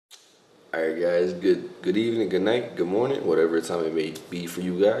Alright guys, good evening, good night, good morning, whatever time it may be for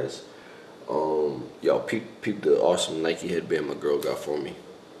you guys. Y'all peep the awesome Nike headband my girl got for me.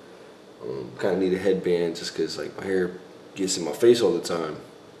 Kinda need a headband just cause like my hair gets in my face all the time.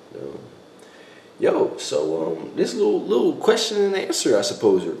 Um, this little question and answer I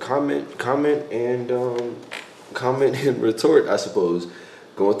suppose, or comment and retort I suppose.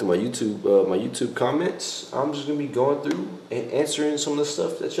 Going through my YouTube comments, I'm just gonna be going through and answering some of the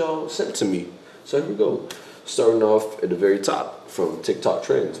stuff that y'all sent to me. So here we go. Starting off at the very top from TikTok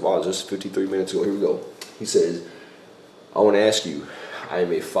Trends. Wow, just 53 minutes ago. Here we go. He says, I want to ask you, I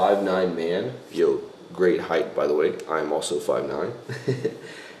am a 5'9" man. Yo, great height by the way. I am also 5'9".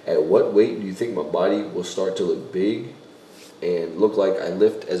 At what weight do you think my body will start to look big and look like I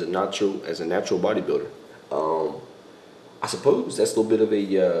lift as a natural bodybuilder? I suppose that's a little bit of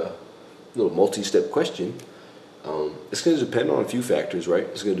a little multi-step question. It's going to depend on a few factors, right?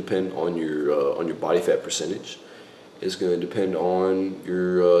 It's going to depend on your body fat percentage. It's going to depend on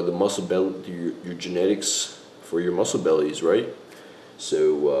your the muscle belly, your genetics for your muscle bellies, right?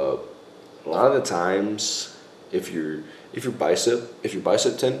 So a lot of the times, if your bicep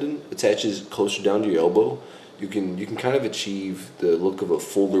tendon attaches closer down to your elbow, you can kind of achieve the look of a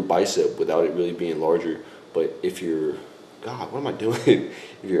fuller bicep without it really being larger. But if you're God, what am I doing?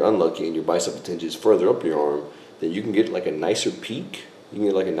 If you're unlucky and your bicep attaches further up your arm, then you can get like a nicer peak. You can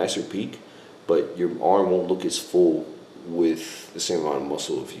get like a nicer peak, but your arm won't look as full with the same amount of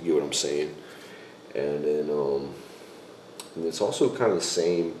muscle, if you get what I'm saying. And then and it's also kind of the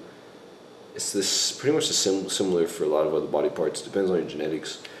same. It's this pretty much similar for a lot of other body parts. Depends on your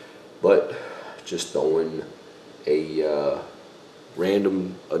genetics, but just throwing a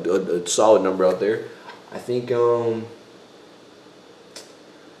random a solid number out there. I think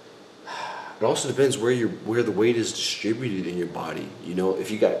it also depends where the weight is distributed in your body. You know, if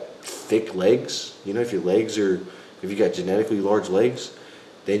you got thick legs, you know, if you got genetically large legs,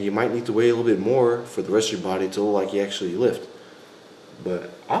 then you might need to weigh a little bit more for the rest of your body to look like you actually lift. But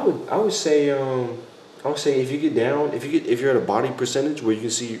I would say if you get down, if you're at a body percentage where you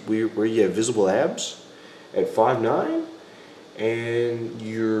can see where you have visible abs at 5'9", and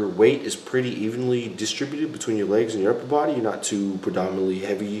your weight is pretty evenly distributed between your legs and your upper body, you're not too predominantly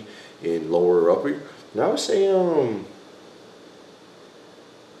heavy in lower or upper. And I would say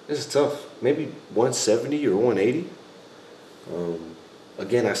this is tough. Maybe 170 or 180.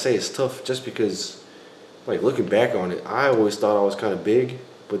 Again, I say it's tough just because, like, looking back on it, I always thought I was kind of big,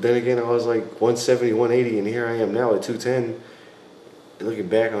 but then again, I was like 170, 180, and here I am now at 210. And looking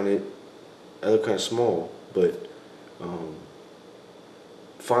back on it, I look kind of small. But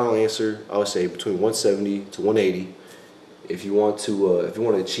final answer, I would say between 170 to 180. If you want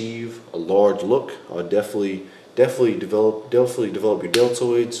to achieve a large look, I'll definitely develop your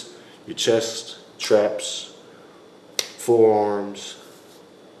deltoids, your chest, traps, forearms.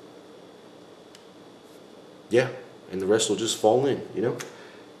 Yeah, and the rest will just fall in, you know?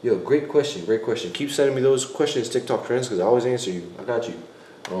 Yo, great question. Keep sending me those questions, TikTok Trends, because I always answer you. I got you.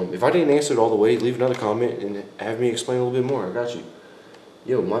 If I didn't answer it all the way, leave another comment and have me explain a little bit more. I got you.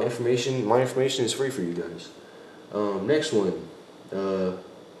 Yo, my information is free for you guys. Next one.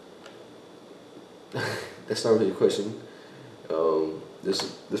 That's not really a question.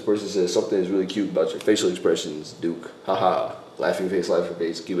 This person says something is really cute about your facial expressions, Duke. Haha. Laughing face.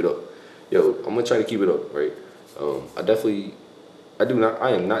 Keep it up. Yo, I'm gonna try to keep it up, right? I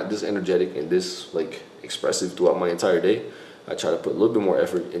am not this energetic and this like expressive throughout my entire day. I try to put a little bit more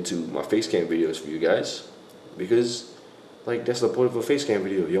effort into my face cam videos for you guys, because like that's the point of a face cam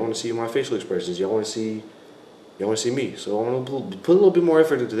video. Y'all want to see my facial expressions. Y'all want to see me. So I want to put a little bit more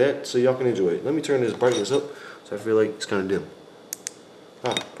effort into that so y'all can enjoy it. Let me turn this brightness up so I feel like it's kind of dim.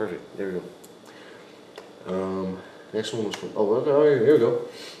 Ah, perfect. There we go. Next one was from, here we go.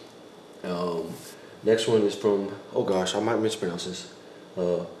 Next one is from, oh gosh, I might mispronounce this.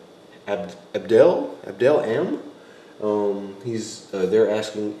 Abdel M. They're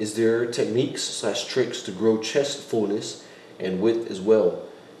asking, is there techniques/tricks to grow chest fullness and width as well?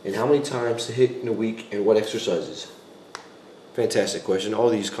 And how many times to hit in a week, and what exercises? Fantastic question. All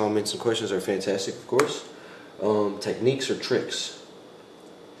these comments and questions are fantastic, of course. Techniques or tricks?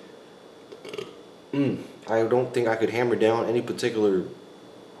 I don't think I could hammer down any particular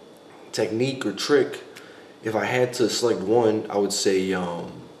technique or trick. If I had to select one, I would say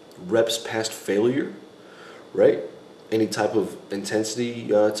reps past failure, right? Any type of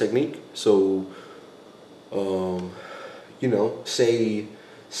intensity technique. So, you know, say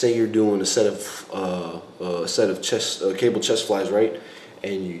you're doing a set of chest cable chest flies, right?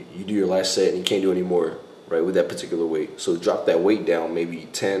 And you do your last set and you can't do any more, right, with that particular weight. So drop that weight down maybe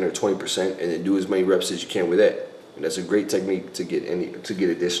 10 or 20%, and then do as many reps as you can with that. And that's a great technique to get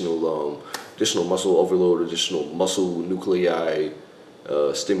additional muscle overload, additional muscle nuclei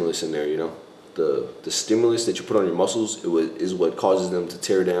stimulus in there. You know, the stimulus that you put on your muscles is what causes them to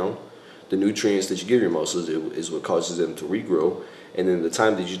tear down. The nutrients that you give your muscles is what causes them to regrow, and then the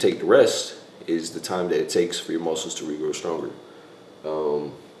time that you take to rest is the time that it takes for your muscles to regrow stronger.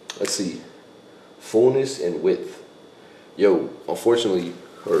 Let's see, fullness and width. Unfortunately,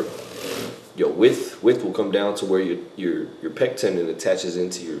 width will come down to where your pec tendon attaches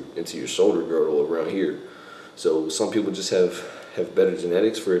into your shoulder girdle around here. So some people just have better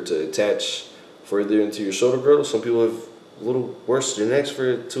genetics for it to attach further into your shoulder girdle. Some people have a little worse genetics for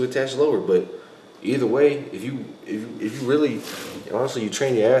it to attach lower. But either way, if you really honestly, you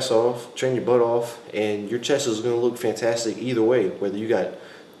train your ass off, train your butt off, and your chest is gonna look fantastic either way.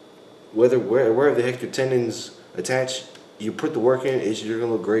 Wherever the heck your tendons attach, you put the work in, you're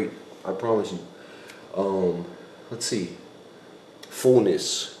gonna look great. I promise you. Let's see.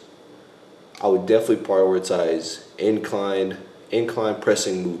 Fullness. I would definitely prioritize incline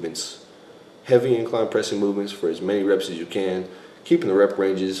pressing movements. Heavy incline pressing movements for as many reps as you can, keeping the rep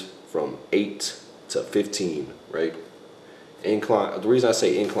ranges from 8 to 15, right? Incline. The reason I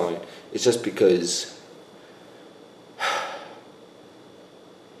say incline is just because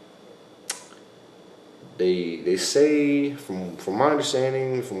they say, from my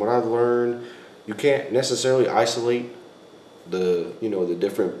understanding, from what I've learned, you can't necessarily isolate the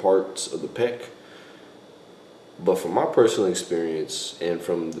different parts of the pec. But from my personal experience and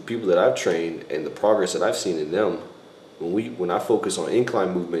from the people that I've trained and the progress that I've seen in them, when I focus on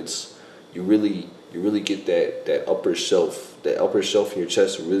incline movements, you really get that upper shelf. That upper shelf in your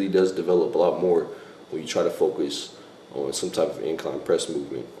chest really does develop a lot more when you try to focus on some type of incline press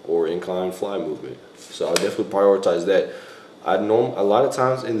movement or incline fly movement. So I'll definitely prioritize that. A lot of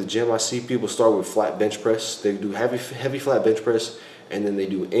times in the gym I see people start with flat bench press. They do heavy flat bench press, and then they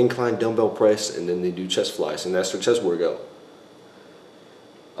do incline dumbbell press, and then they do chest flies, and that's their chest workout.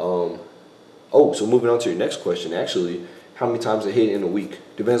 So moving on to your next question, actually, how many times a hit in a week?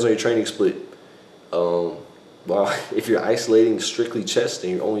 Depends on your training split. If you're isolating strictly chest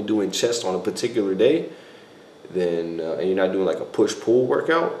and you're only doing chest on a particular day, then and you're not doing like a push-pull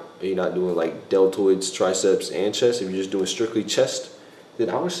workout, and you're not doing like deltoids, triceps, and chest, if you're just doing strictly chest, then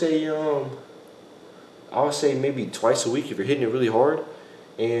I would say maybe twice a week if you're hitting it really hard,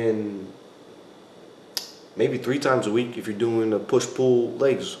 and maybe 3 times a week if you're doing a push-pull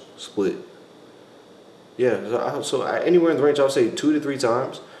legs split. Yeah, so anywhere in the range, I would say 2 to 3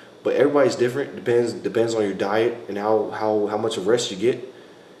 times, but everybody's different. Depends on your diet and how much of rest you get.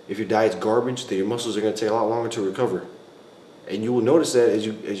 If your diet's garbage, then your muscles are going to take a lot longer to recover. And you will notice that as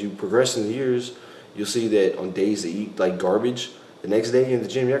you progress in the years, you'll see that on days that you eat like garbage, the next day in the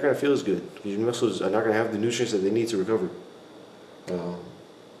gym, you're not going to feel as good. Your muscles are not going to have the nutrients that they need to recover.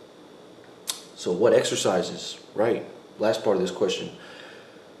 So what exercises? Right. Last part of this question.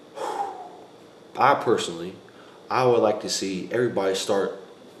 I would like to see everybody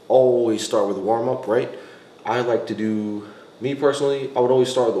always start with a warm-up, right? Me personally, I would always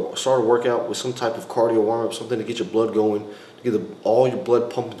start a workout with some type of cardio warm-up, something to get your blood going, to get all your blood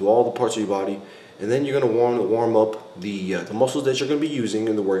pumping through all the parts of your body. And then you're going to warm up the muscles that you're going to be using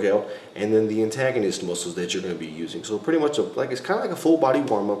in the workout, and then the antagonist muscles that you're going to be using. So pretty much it's kind of like a full body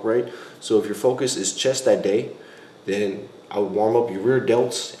warm-up, right? So if your focus is chest that day, then I would warm up your rear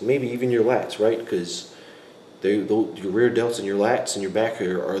delts and maybe even your lats, right? Because your rear delts and your lats and your back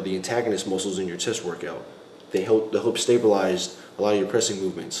here are the antagonist muscles in your chest workout. They help stabilize a lot of your pressing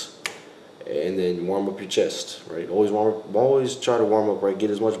movements. And then warm up your chest, right? Always try to warm up, right? Get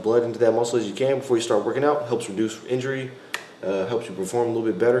as much blood into that muscle as you can before you start working out. Helps reduce injury, helps you perform a little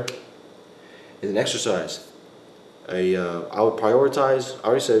bit better. And then exercise. I would prioritize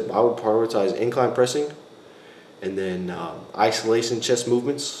incline pressing, and then isolation chest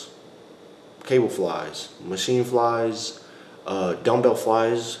movements, cable flies, machine flies, dumbbell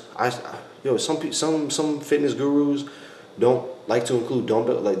flies. Some fitness gurus don't like to include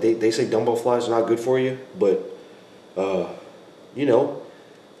dumbbell. Like they say dumbbell flies are not good for you, but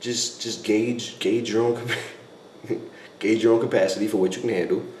just gauge your own gauge your own capacity for what you can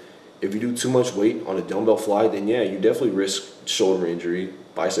handle. If you do too much weight on a dumbbell fly, then yeah, you definitely risk shoulder injury,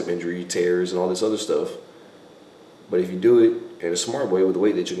 bicep injury, tears, and all this other stuff. But if you do it in a smart way with the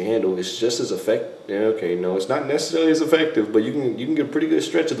weight that you can handle, it's just as effective. Yeah, okay, no, it's not necessarily as effective, but you can get a pretty good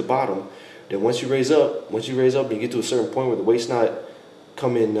stretch at the bottom. Then once you raise up and you get to a certain point where the weight's not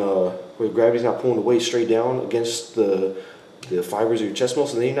coming, where gravity's not pulling the weight straight down against the fibers of your chest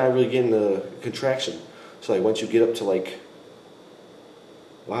muscle, then you're not really getting the contraction. So like once you get up to like,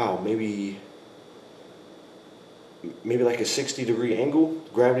 wow, maybe like a 60-degree angle,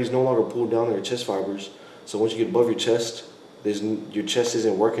 gravity's no longer pulled down on your chest fibers. So once you get above your chest, your chest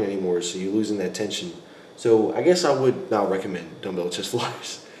isn't working anymore, so you're losing that tension. So I guess I would not recommend dumbbell chest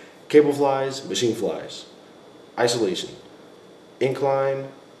flies. Cable flies, machine flies, isolation, incline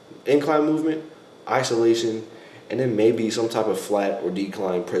movement, isolation, and then maybe some type of flat or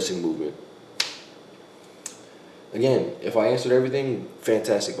decline pressing movement. Again, if I answered everything,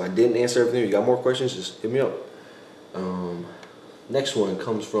 fantastic. If I didn't answer everything, you got more questions, just hit me up. Next one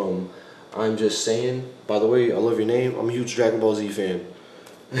comes from I'm Just Saying. By the way, I love your name. I'm a huge Dragon Ball Z fan.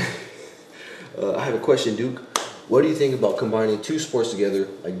 I have a question, Duke. What do you think about combining two sports together,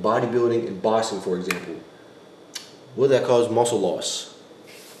 like bodybuilding and boxing, for example? Will that cause muscle loss?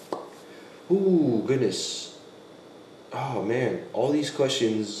 Ooh, goodness. Oh, man. All these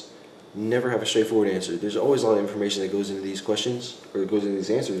questions never have a straightforward answer. There's always a lot of information that goes into these questions, or goes into these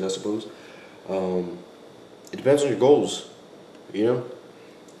answers, I suppose. It depends on your goals, you know?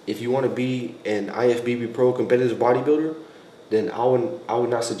 If you want to be an IFBB pro competitive bodybuilder, then I would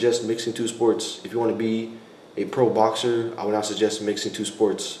not suggest mixing two sports. If you want to be a pro boxer, I would not suggest mixing two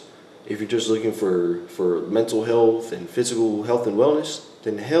sports. If you're just looking for mental health and physical health and wellness,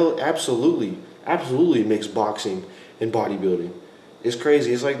 then hell, absolutely mix boxing and bodybuilding. It's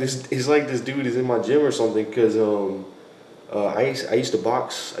crazy. It's like this dude is in my gym or something, because I used to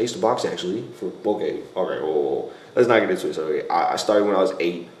box actually whoa. Let's not get into it. So okay, I started when I was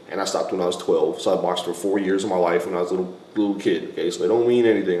 8 and I stopped when I was 12. So I boxed for 4 years of my life when I was a little kid. Okay, so it don't mean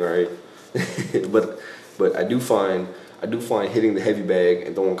anything, all right? but I do find hitting the heavy bag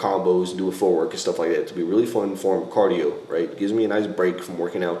and throwing combos and doing footwork and stuff like that to be a really fun form of cardio, right? It gives me a nice break from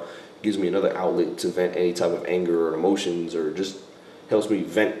working out. It gives me another outlet to vent any type of anger or emotions, or just helps me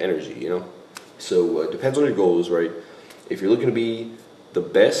vent energy, you know? So it depends on your goals, right? If you're looking to be the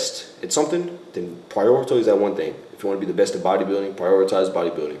best at something, then prioritize that one thing. If you want to be the best at bodybuilding, prioritize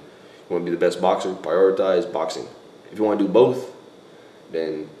bodybuilding. If you want to be the best boxer, prioritize boxing. If you want to do both,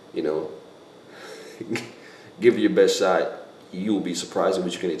 then, you know, give it your best shot. You will be surprised at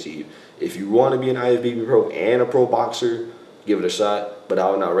what you can achieve. If you want to be an IFBB pro and a pro boxer, give it a shot, but I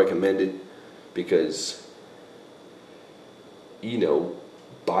would not recommend it, because, you know,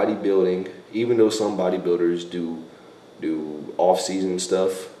 bodybuilding, even though some bodybuilders do off-season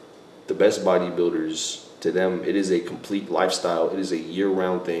stuff, the best bodybuilders, to them, it is a complete lifestyle. It is a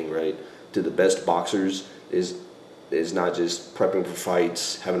year-round thing, right? To the best boxers, is not just prepping for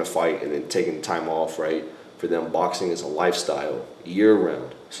fights, having a fight, and then taking time off, right? For them, boxing is a lifestyle,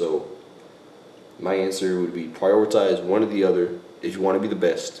 year-round. So my answer would be prioritize one or the other if you want to be the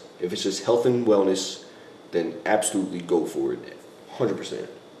best. If it's just health and wellness, then absolutely go for it, 100%.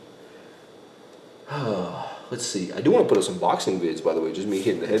 Let's see. I do want to put up some boxing vids, by the way, just me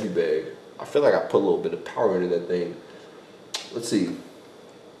hitting the heavy bag. I feel like I put a little bit of power into that thing. Let's see.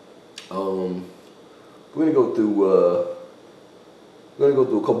 We're gonna go through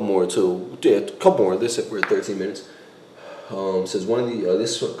a couple more too. Yeah, a couple more. We're at 13 minutes. Says one of the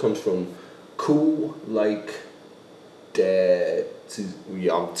this comes from Cool Like Dad.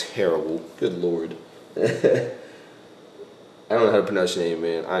 Yeah, I'm terrible. Good Lord. I don't know how to pronounce your name,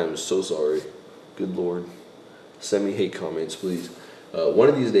 man. I am so sorry. Good Lord. Send me hate comments, please. One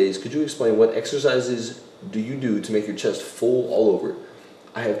of these days, could you explain what exercises do you do to make your chest full all over?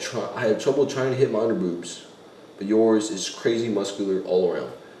 I have trouble trying to hit my underboobs, but yours is crazy muscular all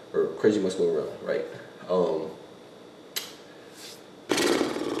around, or crazy muscular around, right?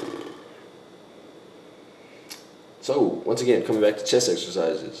 So once again, coming back to chest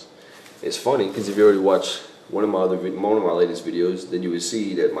exercises, it's funny because if you already watched one of my latest videos, then you would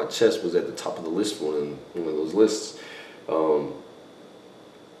see that my chest was at the top of the list for one of those lists.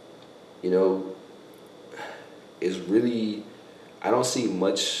 You know, it's really, I don't see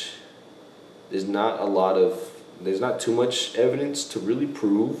much. There's not too much evidence to really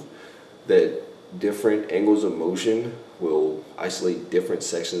prove that different angles of motion will isolate different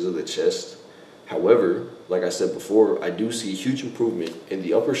sections of the chest. However, like I said before, I do see a huge improvement in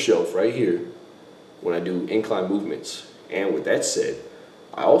the upper shelf right here when I do incline movements. And with that said,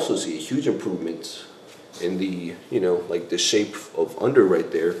 I also see a huge improvement in the, you know, like the shape of under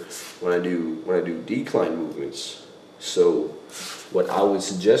right there when I do decline movements. So what I would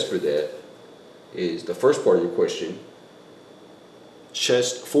suggest for that is the first part of your question: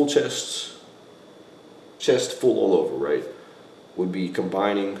 chest full all over, right? Would be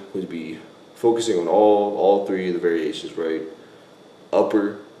focusing on all three of the variations, right?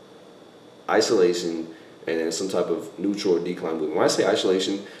 Upper, isolation, and then some type of neutral or decline movement. When I say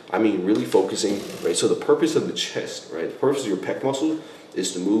isolation, I mean really focusing, right? So the purpose of the chest, right? The purpose of your pec muscle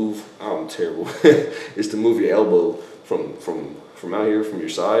is to move, oh, I'm terrible, is to move your elbow from out here, from your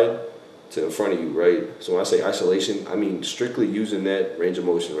side to in front of you, right? So when I say isolation, I mean strictly using that range of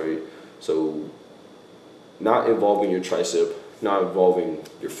motion, right? So not involving your tricep, not involving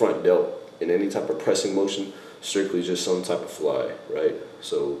your front delt in any type of pressing motion, strictly just some type of fly, right?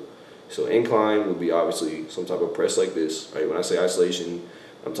 So incline would be obviously some type of press like this, right? When I say isolation,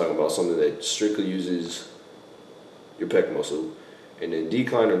 I'm talking about something that strictly uses your pec muscle. And then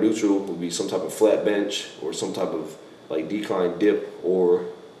decline or neutral would be some type of flat bench or some type of like decline dip, or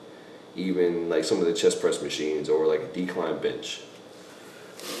even like some of the chest press machines, or like a decline bench.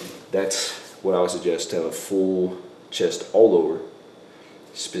 That's what I would suggest, to have a full chest all over.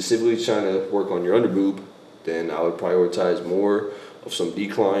 Specifically trying to work on your under boob, then I would prioritize more of some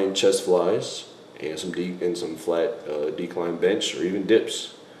decline chest flies and some flat decline bench, or even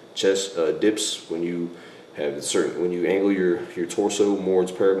dips. Chest dips, when you when you angle your torso more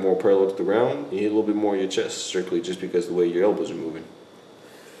parallel to the ground, you hit a little bit more in your chest, strictly just because of the way your elbows are moving.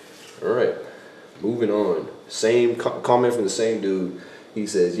 All right, moving on. Same comment from the same dude. He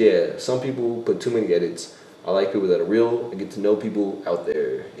says, yeah, some people put too many edits. I like people that are real and get to know people out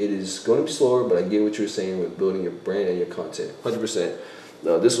there. It is going to be slower, but I get what you're saying with building your brand and your content. 100%.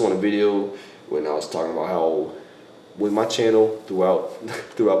 This was on a video when I was talking about how with my channel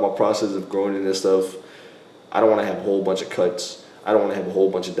throughout my process of growing in this stuff, I don't want to have a whole bunch of cuts. I don't want to have a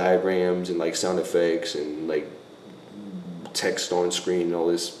whole bunch of diagrams and like sound effects and like text on screen and all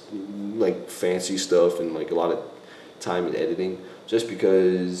this like fancy stuff and like a lot of time in editing, just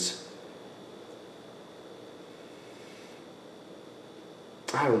because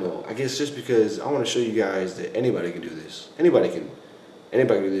I don't know. I guess just because I want to show you guys that anybody can do this. Anybody can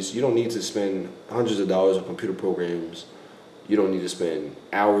do this. You don't need to spend hundreds of dollars on computer programs. You don't need to spend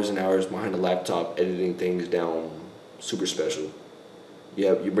hours and hours behind a laptop editing things down super special.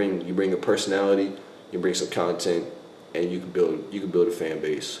 You bring a personality, you bring some content, and you can build a fan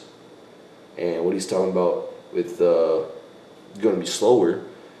base. And what he's talking about with going to be slower,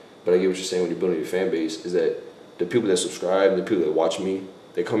 but I get what you're saying when you're building your fan base, is that the people that subscribe, the people that watch me,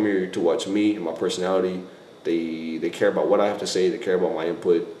 they come here to watch me and my personality. They care about what I have to say, they care about my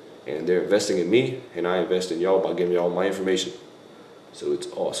input, and they're investing in me, and I invest in y'all by giving y'all my information. So it's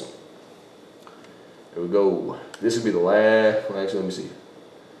awesome. Here we go. This will be the last. Well, actually, let me see.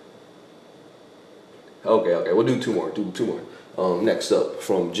 Okay, we'll do two more. Next up,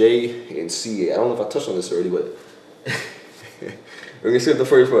 from J and CA. I don't know if I touched on this already, but we're gonna see the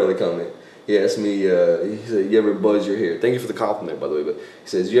first part of the comment. He asked me. He said, "You ever buzz your hair?" Thank you for the compliment, by the way. But he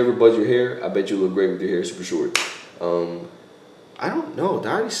says, "You ever buzz your hair? I bet you look great with your hair super short." I don't know.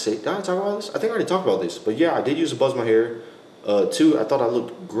 Did I talk about this? I think I already talked about this. But yeah, I did use to buzz my hair. 2, I thought I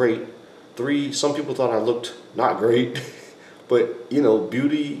looked great. 3, some people thought I looked not great. But, you know,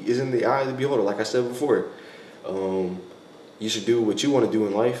 beauty is in the eye of the beholder, like I said before. You should do what you want to do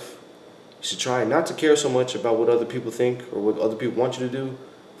in life. You should try not to care so much about what other people think or what other people want you to do.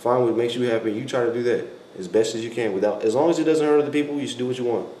 Find what makes you happy, and you try to do that as best as you can. As long as it doesn't hurt other people, you should do what you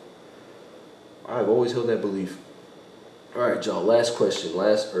want. I've always held that belief. All right, y'all, last question.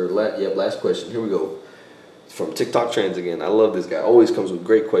 Last question. Here we go. From TikTok Trends again. I love this guy. Always comes with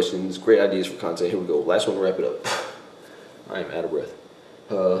great questions, great ideas for content. Here we go. Last one to wrap it up. I am out of breath.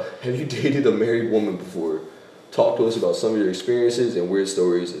 Have you dated a married woman before? Talk to us about some of your experiences and weird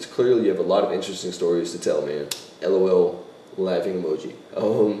stories. It's clearly you have a lot of interesting stories to tell, man. LOL, laughing emoji.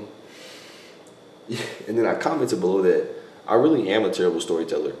 And then I commented below that I really am a terrible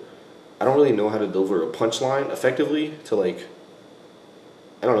storyteller. I don't really know how to deliver a punchline effectively to like,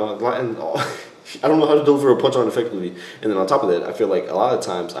 I don't know, I don't know how to deliver a punchline effectively. And then on top of that, I feel like a lot of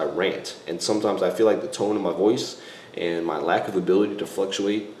times I rant, and sometimes I feel like the tone of my voice and my lack of ability to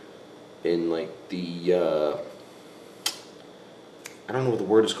fluctuate in like the I don't know what the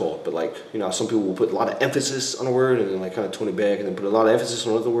word is called, but like, you know, some people will put a lot of emphasis on a word and then like kind of tone it back and then put a lot of emphasis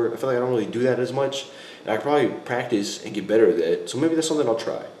on another word. I feel like I don't really do that as much, and I could probably practice and get better at that. So maybe that's something I'll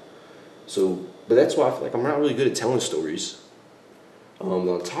try. So, but that's why I feel like I'm not really good at telling stories.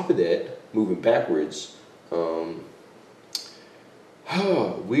 On top of that, moving backwards,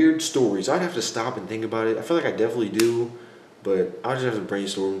 weird stories. I'd have to stop and think about it. I feel like I definitely do, but I'll just have to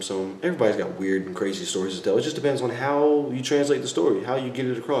brainstorm some. Everybody's got weird and crazy stories to tell. It just depends on how you translate the story, how you get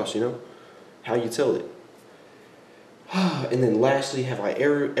it across, you know, how you tell it. And then lastly, have I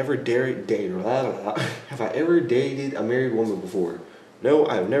ever dated a married woman before? No,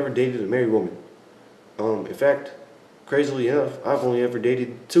 I have never dated a married woman. In fact, crazily enough, I've only ever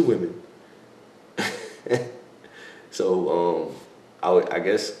dated 2 women. So I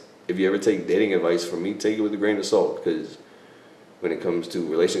guess if you ever take dating advice from me, take it with a grain of salt, because when it comes to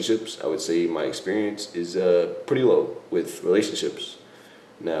relationships, I would say my experience is pretty low with relationships.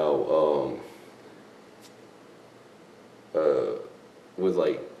 Now, with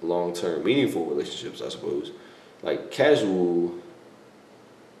like long-term, meaningful relationships, I suppose, like casual,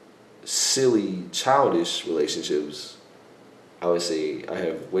 silly, childish relationships, I would say I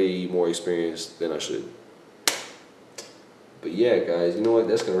have way more experience than I should. But yeah, guys, you know what?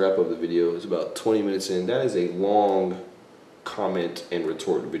 That's gonna wrap up the video. It's about 20 minutes in. That is a long comment and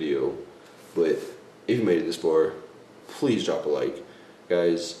retort video. But if you made it this far, please drop a like.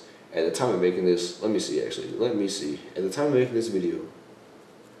 Guys, at the time of making this, let me see. At the time of making this video,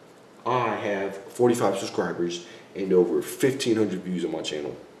 I have 45 subscribers and over 1,500 views on my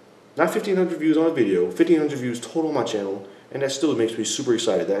channel. Not 1,500 views on a video, 1,500 views total on my channel, and that still makes me super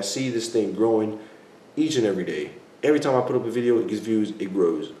excited that I see this thing growing each and every day. Every time I put up a video, it gets views, it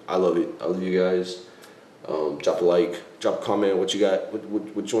grows. I love it. I love you guys. Drop a like, drop a comment, what you got, what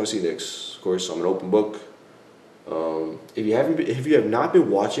you want to see next. Of course, I'm an open book. If you have not been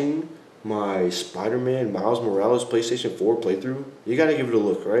watching my Spider-Man Miles Morales PlayStation 4 playthrough, you gotta give it a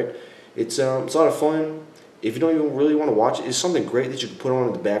look, right? It's a lot of fun. If you don't even really want to watch it, it's something great that you can put on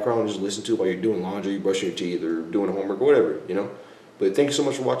in the background and just listen to while you're doing laundry, brushing your teeth, or doing homework, or whatever, you know. But thank you so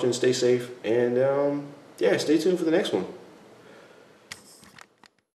much for watching. Stay safe, and yeah, stay tuned for the next one.